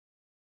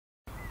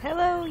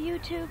Hello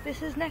YouTube,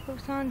 this is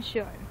Neko-san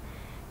Shun.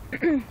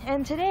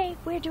 And today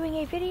we're doing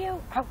a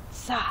video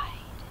outside.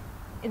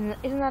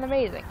 Isn't that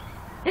amazing?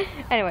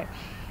 Anyway,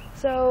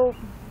 so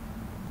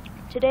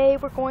today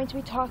we're going to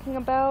be talking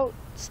about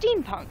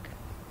steampunk.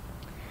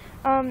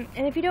 And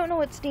if you don't know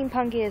what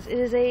steampunk is, it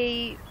is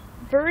a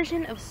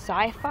version of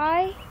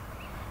sci-fi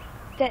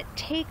that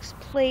takes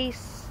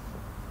place,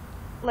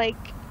 like,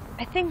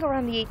 I think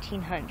around the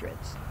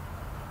 1800s.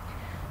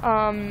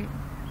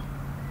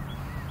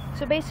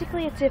 So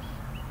basically it's if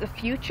the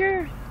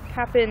future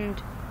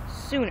happened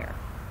sooner.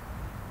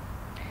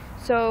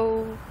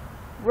 So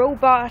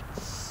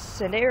robots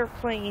and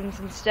airplanes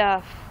and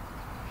stuff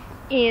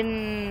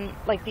in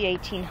like the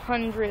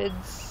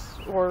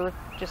 1800s, or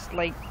just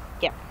like,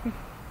 yeah.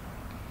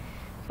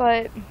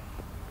 But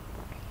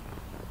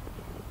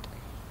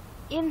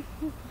in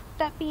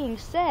that being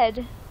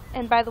said,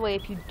 and by the way,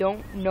 if you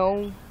don't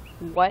know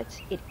what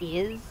it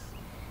is,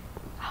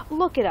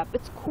 look it up.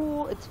 It's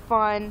cool, it's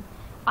fun.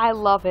 I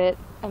love it,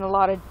 and a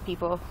lot of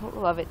people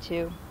love it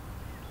too.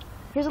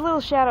 Here's a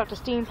little shout out to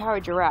Steam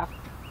Powered Giraffe.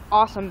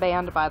 Awesome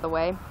band, by the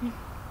way.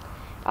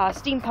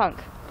 Steampunk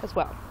as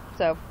well.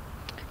 So,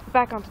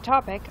 back onto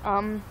topic.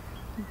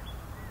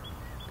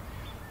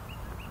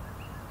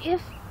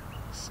 If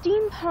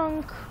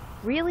steampunk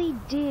really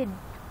did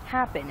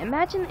happen,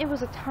 imagine it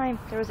was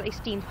there was a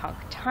steampunk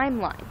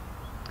timeline.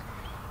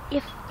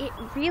 If it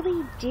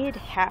really did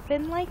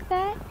happen like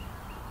that,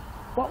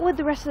 what would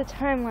the rest of the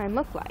timeline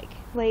look like?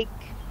 Like,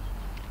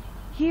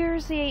 here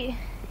is the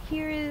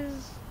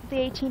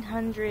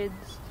 1800s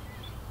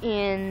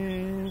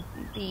in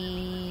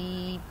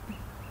the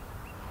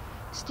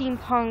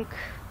steampunk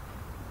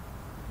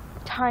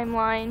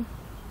timeline.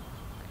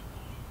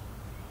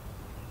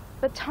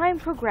 But time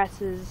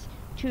progresses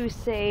to,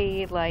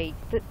 say, like,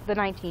 the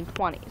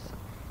 1920s.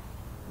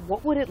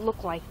 What would it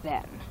look like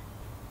then?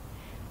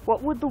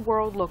 What would the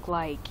world look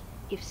like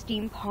if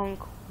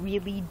steampunk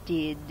really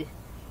did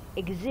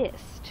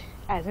exist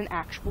as an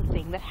actual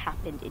thing that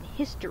happened in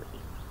history?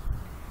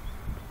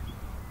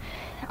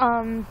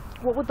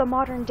 What would the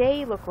modern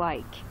day look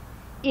like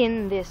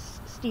in this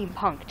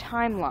steampunk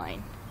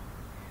timeline?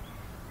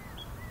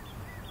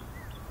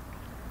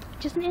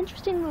 Just an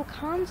interesting little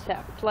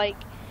concept, like,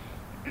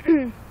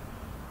 I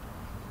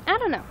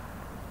don't know,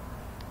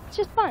 it's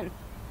just fun.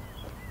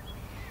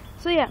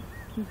 So yeah,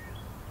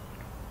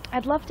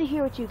 I'd love to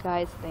hear what you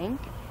guys think.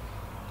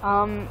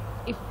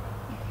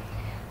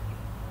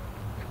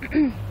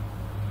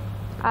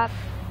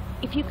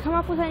 If you come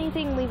up with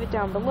anything, leave it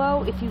down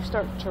below. If you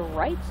start to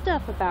write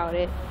stuff about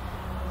it,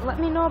 let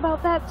me know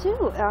about that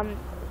too.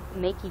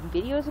 Making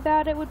videos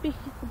about it would be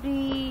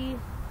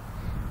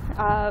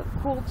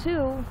cool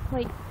too.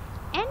 Like,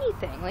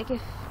 anything. Like,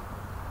 if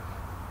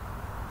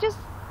just,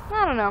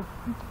 I don't know,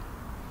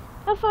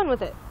 have fun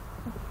with it.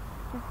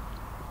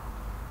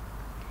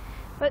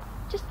 But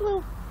just a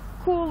little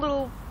cool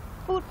little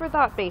food for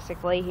thought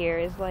basically here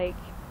is, like,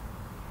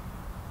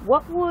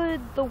 what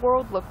would the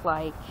world look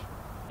like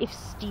if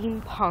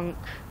steampunk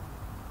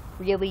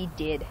really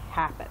did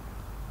happen?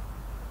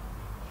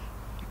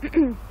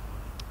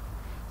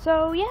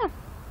 So, yeah.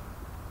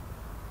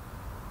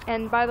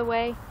 And by the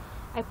way,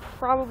 I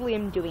probably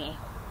am doing a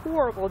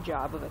horrible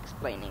job of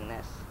explaining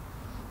this.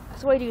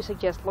 So I do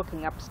suggest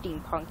looking up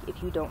steampunk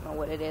if you don't know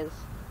what it is.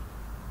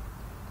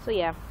 So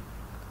yeah.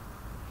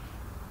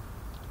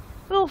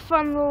 Little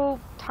fun little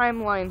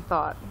timeline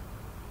thought.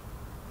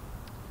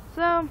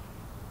 So,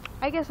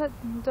 I guess that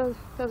does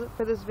it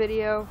for this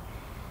video.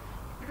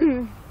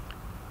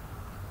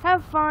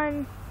 Have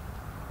fun.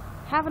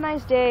 Have a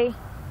nice day.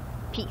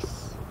 Peace.